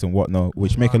cafes and whatnot,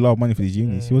 which make a lot of money for these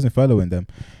unis. He wasn't furloughing them.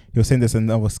 He was saying there's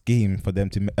another scheme for them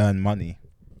to earn money.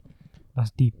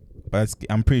 That's deep. But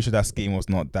I'm pretty sure that scheme was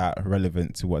not that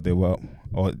relevant to what they were,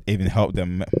 or even helped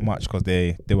them much, because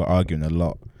they were arguing a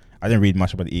lot. I didn't read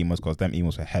much about the emails because them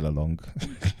emails were hella long.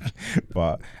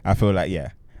 But I feel like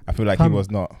he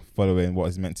was not following what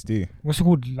he's meant to do. What's it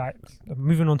called? Like,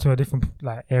 moving on to a different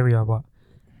area, but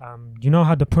you know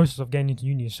how the process of getting into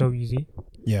uni is so easy?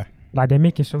 Yeah. Like, they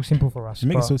make it so simple for us. They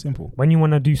make it so simple. When you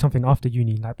want to do something after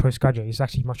uni, like postgraduate, it's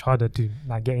actually much harder to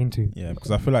like get into. Yeah,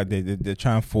 because I feel like they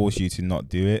try and force you to not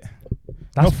do it.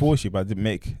 Not force you, but they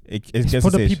make it. It's just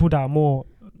for the people that are more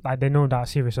like, they know that are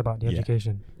serious about the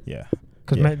education. Yeah.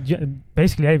 Because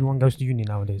basically everyone goes to uni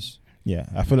nowadays. Yeah,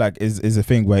 I feel like it's a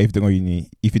thing where if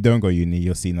you don't go uni,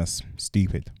 you're seen as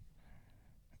stupid.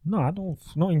 No, I don't.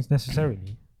 Not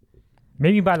necessarily.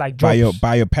 Maybe by like jobs.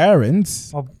 By your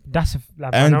parents. Oh, that's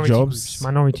like and minority jobs. Groups,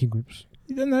 minority groups.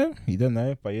 You don't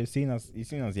know. But you're seen as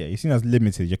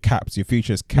limited. You're capped. Your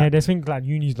future is capped. Yeah, they think like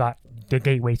uni's like the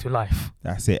gateway to life.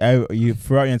 That's it. You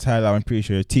throughout your entire life, I'm pretty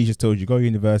sure your teachers told you go to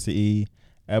university.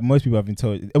 Most people have been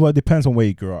told. Well, it depends on where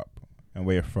you grew up and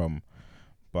where you're from.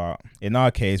 But in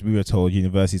our case, we were told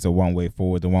universities are one way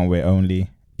forward and one way only.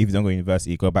 If you don't go to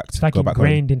university, go back it's like go back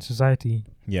ingrained in society.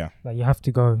 Yeah. Like you have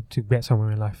to go to get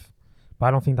somewhere in life. But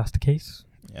I don't think that's the case.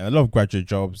 Yeah, a lot of graduate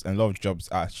jobs and a lot of jobs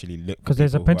actually look, because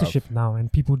there's apprenticeship now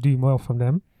and people do well from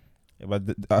them. Yeah,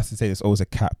 but that's to say there's always a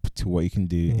cap to what you can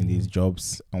do in these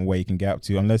jobs and where you can get up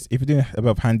to. Unless if you're doing a bit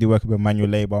of handiwork, a bit of manual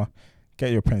labor, get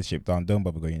your apprenticeship done. Don't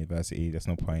bother going to university. There's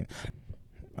no point.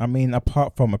 I mean,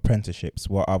 apart from apprenticeships,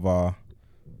 what other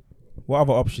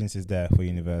options is there for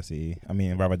university? I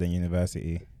mean, rather than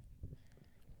university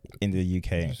in the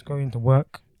UK, just go into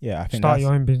work. Yeah, I think start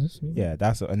your own business. Maybe. Yeah,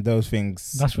 and those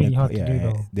things. That's really hard to do,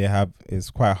 though.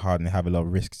 It's quite hard, and they have a lot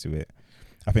of risks to it.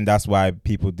 I think that's why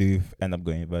people do end up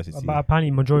going to university. But apparently,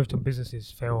 majority of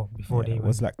businesses fail before they. It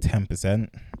was like 10%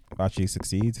 actually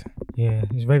succeed. Yeah,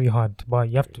 it's very hard, but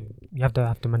you have to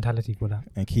have the mentality for that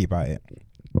and keep at it.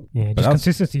 Yeah, just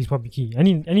consistency is probably key.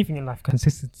 Anything in life,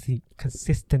 consistency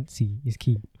is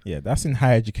key. Yeah, that's in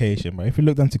higher education. But if you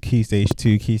look down to key stage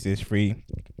 2, key stage 3,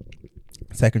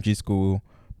 secondary school,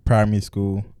 primary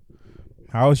school,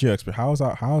 how's your experience?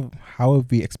 How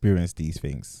have we experienced these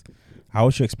things? How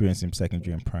was your experience in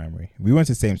secondary and primary? We went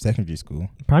to the same secondary school.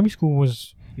 Primary school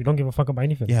was, you don't give a fuck about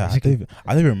anything. Yeah, I don't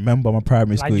even remember my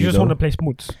primary school. You just want to play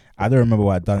sports. I don't remember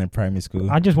what I'd done in primary school.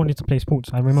 I just wanted to play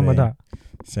sports. I remember that.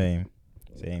 Same.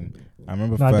 I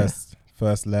remember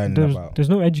first learning about. There's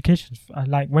no education.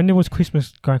 Like when there was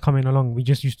Christmas coming along, we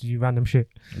just used to do random shit.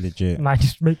 Legit. Like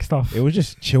just make stuff. It was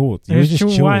just chilled. It was just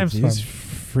chilled. Vibes, it was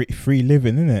free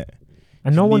living, isn't it?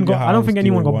 And no one got. I don't think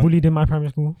anyone got bullied in my primary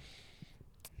school.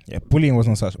 Yeah, bullying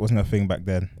wasn't a thing back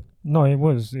then. No, it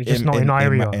was. It's just not in our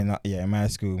area. In my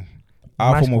school,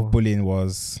 our form of bullying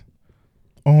was,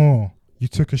 oh, you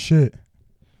took a shit.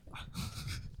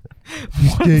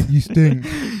 You stink.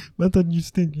 But then you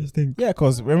stink. Yeah,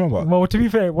 because remember. Well, to be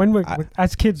fair, when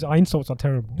as kids, our insults are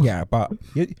terrible. Yeah, but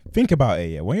think about it.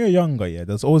 Yeah, when you're younger,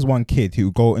 there's always one kid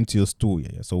who go into your stool.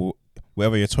 Yeah, so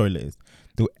wherever your toilet is,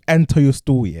 they'll enter your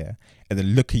stool. Yeah, and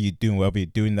then look at you doing whatever you're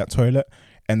doing in that toilet.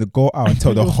 And they go out and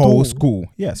tell the whole school.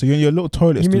 Yeah, so you're in your little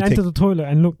toilet. You mean enter the toilet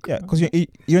and look? Yeah, because you're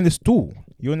in the stool.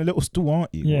 You're in a little stool,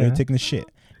 aren't you? Yeah. Where you're taking the shit.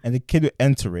 And the kid would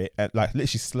enter it and like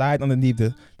literally slide on the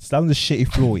shitty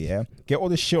floor, yeah? Get all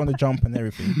the shit on the jump and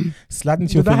everything. Slide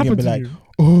into your thing and be like,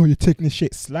 oh, you're taking the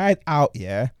shit. Slide out,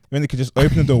 yeah? Then they could just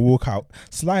open the door, walk out.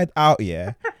 Slide out,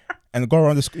 yeah? And go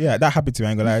around the school. Yeah, that happened to me,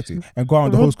 I ain't gonna lie to you. And go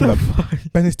around the whole school like,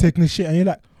 Ben is taking the shit. And you're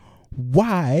like,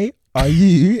 why are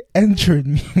you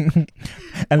entering me?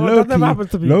 And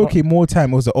low-key, more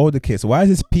time it was the older kids. Why is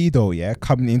this pedo, yeah,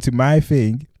 coming into my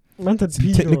thing? Look at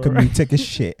me, take a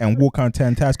shit and walk out to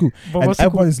entire school. And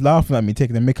everyone is laughing at me,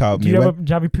 taking the mick out of me. Do you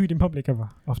ever pooed in public ever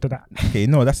after that? Okay,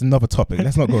 no, that's another topic.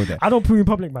 Let's not go there. I don't poo in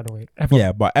public, by the way. Ever.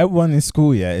 Yeah, but everyone in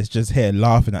school, yeah, is just here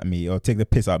laughing at me or taking the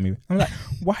piss out of me. I'm like,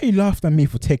 why are you laughing at me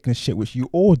for taking a shit, which you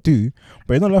all do,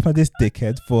 but you're not laughing at this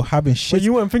dickhead for having shit? But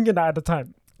you weren't thinking that at the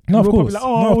time. No, of course. Like,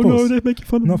 no, they're making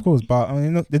fun of me. No, of course. But I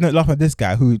mean, they're not laughing at this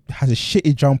guy who has a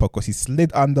shitty jumper because he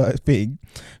slid under a thing,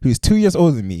 who's 2 years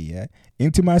older than me, yeah,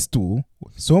 into my stool,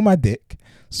 saw my dick,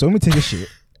 saw me take a shit,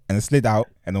 and slid out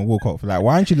and then walk off. Like,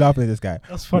 why aren't you laughing at this guy?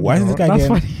 That's funny. Why is this guy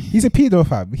getting... He's a pedo,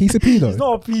 fam. He's a pedo. He's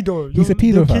not a pedo. He's a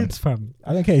pedo, fam. Kids, fam.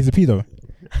 I don't care. He's a pedo.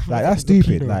 Like, that's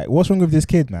stupid. Like, what's wrong with this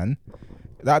kid, man?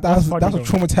 That's a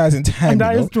traumatizing time. And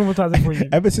that is traumatizing for you.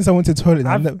 Ever since I went to the toilet,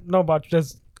 no, but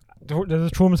there's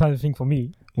a traumatizing thing for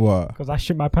me. What? Because I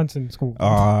shit my pants in school.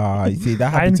 You see,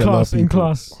 that happened to a lot of people. In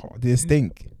class. Oh, did it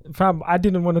stink? Fam, I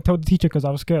didn't want to tell the teacher because I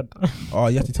was scared. Oh,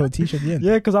 you have to tell the teacher at the end?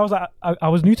 Yeah, because I was like, I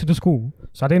was new to the school,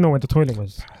 so I didn't know where the toilet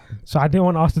was. So I didn't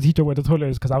want to ask the teacher where the toilet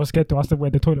is because I was scared to ask them where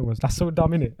the toilet was. That's so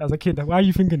dumb, innit? As a kid, why are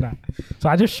you thinking that? So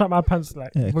I just shut my pants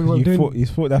like. Yeah, you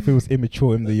thought that it was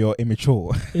immature, and that you're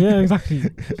immature. Yeah, exactly.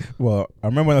 Well, I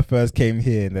remember when I first came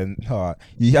here, and then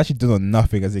you actually did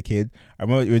nothing as a kid. I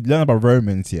remember we learned about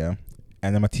Romans, yeah,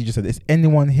 and then my teacher said, "Does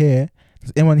anyone here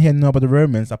know about the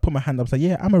Romans?" I put my hand up, I said,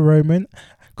 "Yeah, I'm a Roman."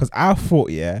 Because I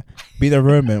thought, yeah, being a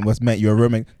Roman meant you're a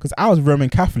Roman. Because I was Roman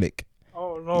Catholic.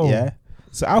 Oh, no. Yeah.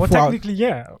 So I thought... technically,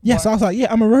 yeah. Yeah, so I was like, yeah,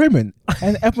 I'm a Roman.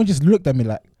 And everyone just looked at me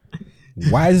like,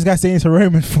 why is this guy saying he's a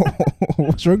Roman for?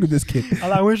 What's wrong with this kid? I'm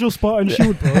like, where's your Spartan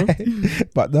shield, bro?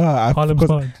 But no,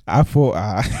 I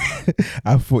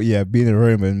thought, yeah, being a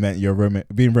Roman meant you're a Roman.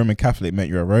 Being Roman Catholic meant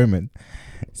you're a Roman.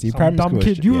 See, some dumb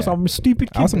kid. You were some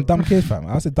stupid kid. I was some dumb kid, fam.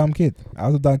 I was a dumb kid,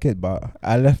 but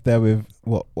I left there with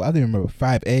what I don't remember,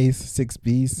 5 A's, 6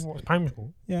 B's. What was primary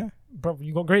school? Yeah. Bro,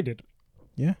 you got graded?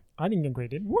 Yeah. I didn't get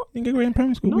graded. What? You didn't get graded in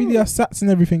primary school? No. We did our SATs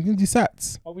and everything. We didn't do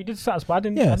SATs. Oh, we did SATs, but I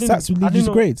didn't. Yeah, SATs would leave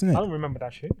you grades, isn't it? I don't remember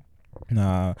that shit.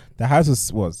 Nah, the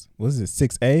highest was it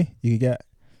 6A? You could get.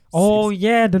 Oh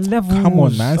yeah, the levels. Come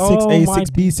on, man. 6A,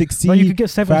 6B, 6C. But you could get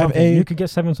 7 5A. something. You could get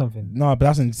 7 something. No, but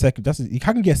that's in second. You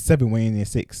can't get 7 when you're in year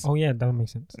 6. Oh yeah, that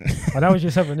makes sense. But that was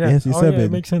your 7, yeah. Yes, your 7. Yeah,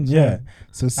 it makes sense. Yeah.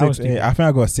 So 6A. I think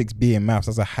I got 6B in maths.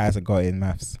 That's the highest I got in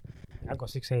maths. I got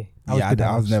 6A.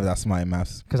 I was never that smart in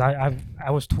maths. Because I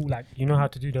was too like, you know how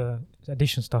to do the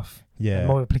addition stuff. Yeah.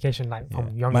 Multiplication from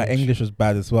young My age. English was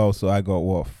bad as well, so I got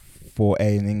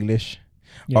 4A in English.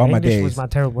 Yeah, All my English days. was my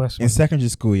terrible worst In one. secondary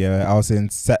school, yeah, I was in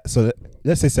set. So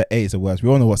let's say set 8 is the worst. We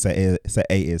all know what set 8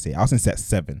 is here. I was in set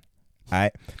 7.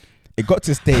 Alright, it got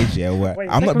to a stage, yeah, where Wait, I'm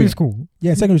not secondary being. school? Yeah,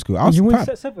 in secondary school. I was You went fam,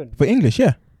 set 7? for English,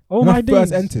 yeah. Oh when my I days.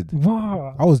 first entered,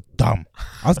 Wow. I was dumb.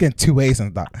 I was getting 2 A's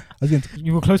and that. I was getting.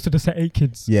 You were close to the set 8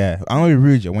 kids. Yeah, I'm gonna be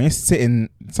rude. Yeah. When you're sitting,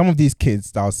 some of these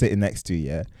kids that I was sitting next to,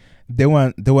 yeah, they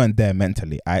weren't there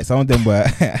mentally. Alright, some of them were.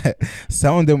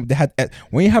 Some of them they had.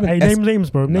 When you have an Hey, name names,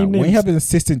 bro. Name names. when you have an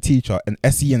assistant teacher, an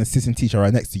SE and assistant teacher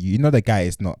right next to you, you know the guy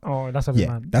is not. Oh, that's a bit Yeah,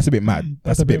 mad. that's a bit mad.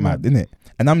 That's a bit mad, isn't it?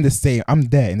 And I'm the same. I'm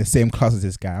there in the same class as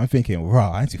this guy. I'm thinking,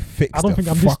 raw. I need to fix. I don't the think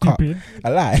I'm this fuck up. stupid. I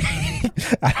lie.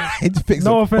 I need to fix.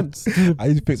 No the offense. I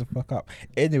need to fix the fuck up.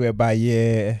 Anyway, by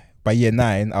year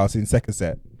 9, I was in second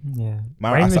set. Yeah. Man,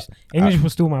 But I English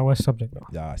was still my worst subject, though.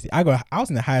 Yeah, see, I was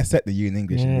in the higher set than you in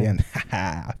English in the Yeah. end.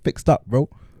 I fixed up, bro.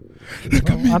 Look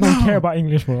at me I don't now. care about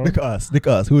English, bro. Look at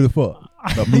us. Who would have thought?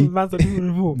 Not me. Man's a new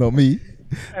review. Not me.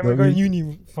 And we're not going me.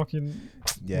 uni fucking.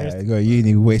 Yeah, Wasted. go to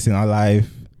uni, wasting our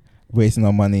life, wasting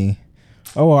our money.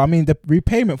 Oh, well, I mean, the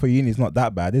repayment for uni is not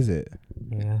that bad, is it?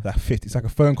 Yeah. Like 50. It's like a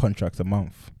phone contract a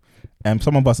month. And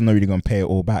some of us are not really going to pay it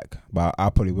all back, but I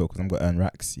probably will because I'm going to earn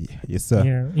racks. Yeah, yes, sir.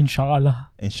 Yeah, inshallah.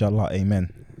 Inshallah,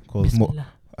 amen. Because more. Bismillah.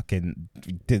 Okay,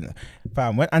 didn't.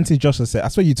 Fam, when Auntie Joshua said, I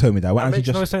swear you told me that. When That Auntie makes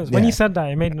no Joshua, sense. When he said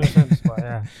that, it made no sense. But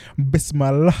yeah.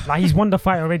 Bismillah. Like, he's won the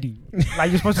fight already.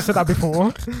 Like, you're supposed to say that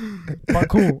before. But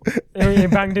cool. It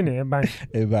banged, in it? It banged.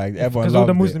 It banged. Everyone Because loved all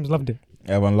the it. Muslims loved it.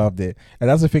 Everyone loved it. And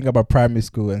that's the thing about primary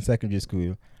school and secondary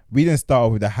school. We didn't start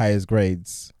off with the highest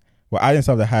grades. Well, I didn't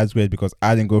start with the highest grades because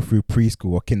I didn't go through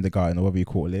preschool or kindergarten or whatever you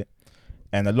call it.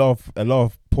 And a lot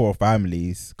of poor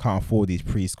families can't afford these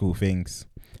preschool things.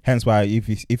 Hence why if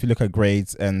you look at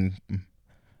grades and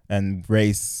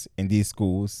race in these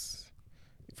schools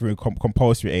through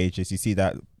compulsory ages, you see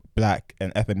that black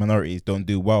and ethnic minorities don't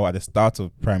do well at the start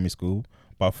of primary school,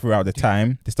 but throughout the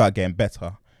time they start getting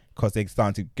better because they're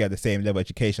starting to get the same level of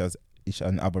education as each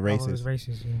and other races.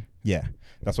 Yeah,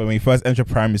 that's why when you first enter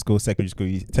primary school, secondary school,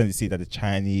 you tend to see that the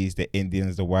Chinese, the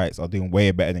Indians, the whites are doing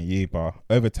way better than you, but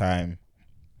over time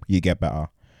you get better,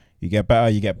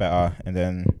 and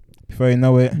then before you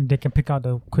know it, They can pick out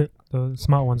the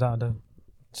smart ones out of the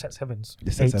set 7s.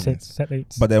 The set 7s. Set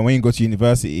 8s. but then when you go to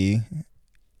university,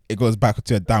 it goes back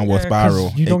to a downward Yeah, 'cause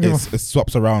spiral. you don't give It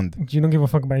swaps around. You don't give a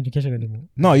fuck about education anymore.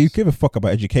 No, you give a fuck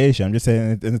about education. I'm just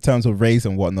saying in terms of race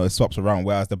and whatnot, it swaps around.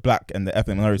 Whereas the black and the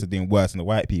ethnic minorities are doing worse than the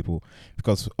white people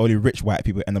because only rich white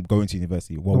people end up going to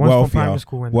university. Well, The ones from primary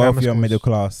school and grammar wealthier, schools. middle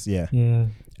class, yeah. Yeah.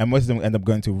 And most of them end up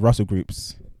going to Russell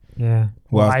groups. Yeah.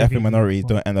 Whereas Ivy ethnic League. minorities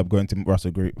don't end up going to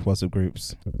Russell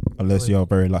groups unless you're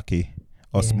very lucky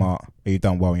or Yeah. smart or you've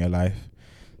done well in your life.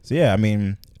 So yeah, I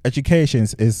mean, education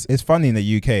is funny in the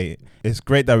UK. It's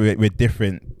great that we're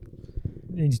different.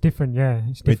 It's different, yeah.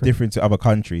 It's We're different. different to other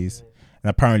countries, and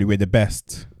apparently we're the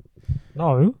best.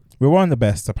 No. We're one of the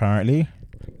best, apparently.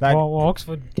 Like, Well,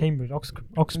 Oxford, Cambridge,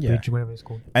 Oxbridge, Yeah. whatever it's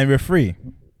called. and we're free.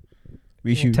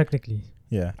 We Yeah, should, technically.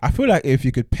 yeah. I feel like if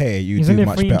you could pay, you Isn't do it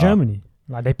much free better. in Germany?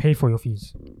 Like, they pay for your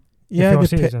fees. Yeah, you're a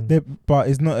they pay, citizen. but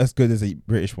it's not as good as a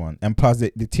British one, and plus they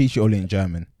teach you only in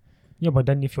German. Yeah, but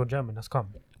then if you're German, that's come.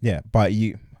 Yeah, but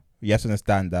you have to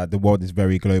understand that the world is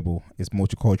very global. It's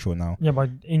multicultural now. Yeah, but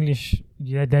English,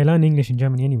 yeah, they learn English in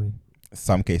Germany anyway.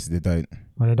 Some cases they don't.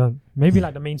 Or they don't. Maybe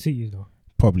like the main cities though.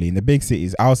 Probably in the big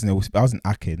cities. I was in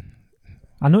Akin.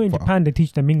 I know in Wow. Japan they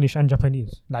teach them English and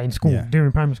Japanese, like in school, Yeah.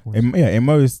 during primary school. In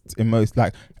most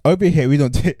like over here we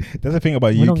don't take. That's the thing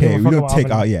about We don't give UK. a We fuck don't about take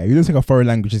other our we don't take our foreign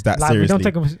languages that Like we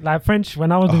seriously. don't take like French.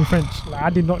 When I was doing French, like I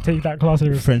did not take that class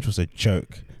seriously. French was a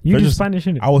joke. You French did was- Spanish,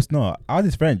 innit? I was not. I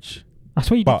did French. I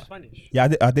swear you but- did Spanish. Yeah,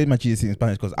 I did my GCSE in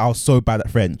Spanish because I was so bad at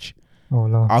French. Oh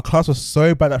no. Our class was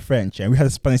so bad at French, and we had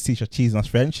a Spanish teacher teasing us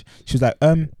French. She was like,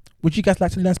 would you guys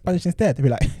like to learn Spanish instead? And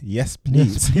we're like, yes,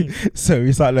 please. So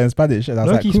we started learning Spanish, and I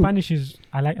was Low-key like, cool. Spanish is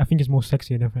I think it's more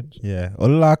sexier than French. Yeah.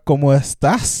 Hola, ¿cómo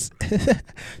estás?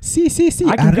 sí.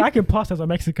 I can pass as a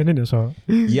Mexican, innit? So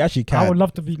You actually can. I would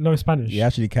love to be low Spanish. You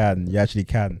actually can.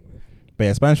 But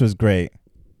yeah, Spanish was great,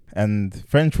 and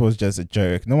French was just a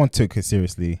joke. No one took it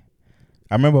seriously.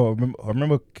 I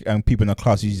remember people in the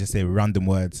class used to say random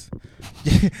words,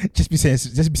 just be saying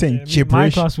Yeah, my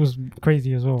gibberish. class was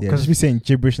crazy as well Yeah, because just be saying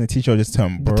gibberish, and the teacher would just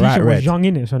turn the bright teacher red. was young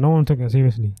in it, so no one took her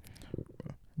seriously.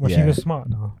 Well, she Yeah. was smart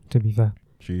though, to be fair.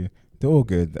 True, they're all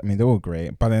good. I mean, they're all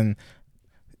great. But then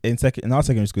in our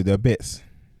secondary school, they're a bit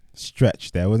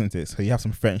stretched there, wasn't it? So you have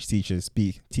some French teachers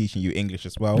teaching you English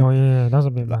as well. Oh yeah, that's a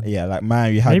bit bad. Like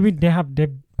mine, you had Maybe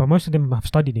but most of them have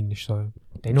studied English, so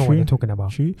They know what they're talking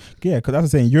about. True. Yeah, because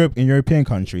that's what I'm saying. In European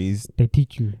countries, They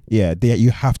teach you. yeah,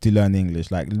 you have to learn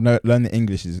English. Like learning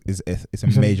English is a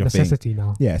major necessity thing.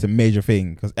 now. Yeah, it's a major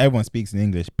thing because everyone speaks in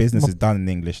English. Business But- is done in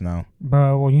English now.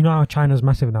 But well, you know how China's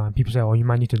massive now, and people say, "Oh, you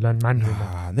might need to learn Mandarin."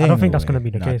 now. I don't think that's going to be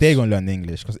the case. They're gonna learn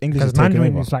English because English is Because taking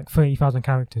Mandarin over. is like 30,000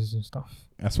 characters and stuff.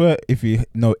 I swear, if you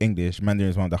know English,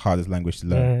 Mandarin is one of the hardest languages to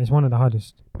learn. Yeah, it's one of the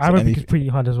hardest. Arabic is pretty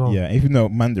hard as well. Yeah, if you know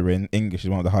Mandarin, English is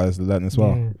one of the hardest to learn as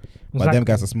well. Yeah. But them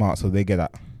guys are smart, so they get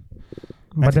that.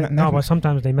 But but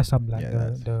sometimes they mess up like Yeah,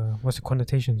 the what's the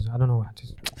connotations. I don't know.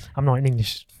 I'm not an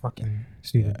English fucking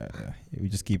student. Yeah, we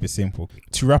just keep it simple.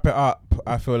 To wrap it up,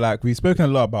 I feel like we've spoken a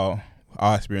lot about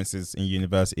our experiences in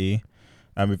university,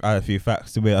 and we've added a few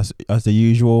facts to it as the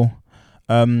usual.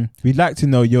 We'd like to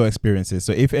know your experiences.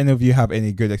 So if any of you have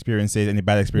any good experiences, any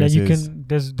bad experiences, Yeah, you can.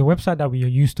 There's the website that we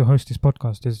use to host this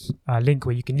podcast. There's a link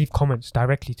where you can leave comments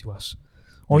directly to us,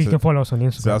 or you can follow us on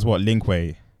Instagram. So that's what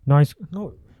Linkway. No,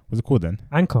 What's it called then?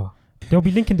 Anchor. There'll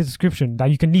be a link in the description that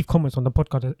you can leave comments on the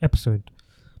podcast episode.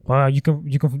 You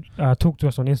can talk to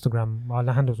us on Instagram.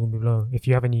 Our handles will be below if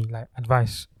you have any like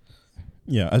advice.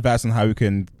 Yeah, advice on how we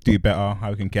can do better,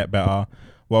 how we can get better.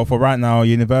 Well, for right now,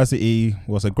 university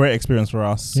was a great experience for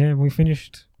us. Yeah, we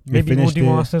finished. Maybe we'll do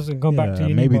masters and go back to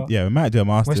uni. Maybe, we might do a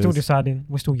master's. We're still deciding.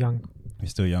 We're still young. We're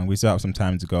still young. We still have some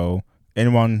time to go.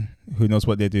 Anyone who knows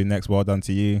what they do next, well done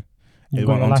to you.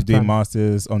 Anyone on to do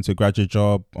masters, onto a graduate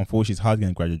job. Unfortunately, it's hard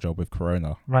getting a graduate job with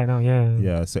Corona. Right now, yeah.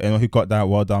 Yeah, so anyone who got that,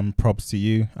 well done. Props to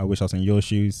you. I wish I was in your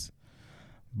shoes.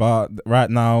 But right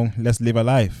now, let's live a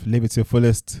life. Live it to the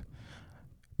fullest.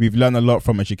 We've learned a lot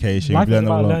from education. Life we've learned is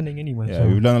about a lot. learning anyway. Yeah, so.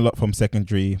 we've learned a lot from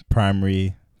secondary,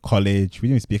 primary, college. We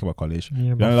didn't even speak about college. Yeah,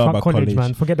 learned but a lot fuck about college,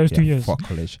 man. Forget those 2 years. Fuck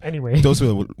college. Anyway. Those were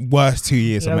the worst 2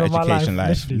 years of my of my education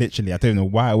life. Literally. I don't know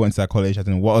why I went to that college. I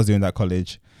don't know what I was doing in that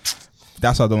college.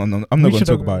 That's what I'm not going to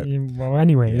talk about it. Well,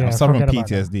 anyway, I'm suffering from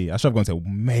PTSD. I should have gone to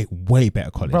a way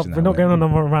better college. Bro, we're not going on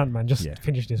another rant, man. Just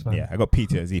finish this, man. Yeah, I got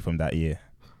PTSD from that year.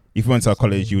 If you went to a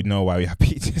college, you would know why we have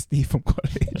PTSD from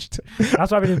college.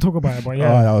 That's why we didn't talk about it, but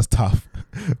yeah. Oh, that was tough.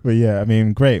 But yeah, I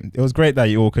mean, great. It was great that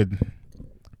you all could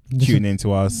tune in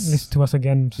to us. Listen to us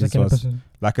again. Second episode.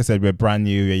 Like I said, we're brand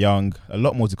new, we're young. A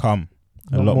lot more to come.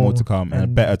 A lot more to come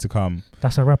and better to come.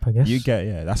 That's a wrap, I guess.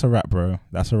 That's a wrap, bro.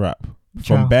 That's a wrap.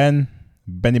 Ciao. From Ben,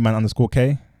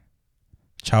 Bennyman_K.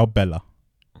 Ciao, Bella.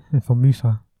 And from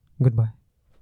Musa, goodbye.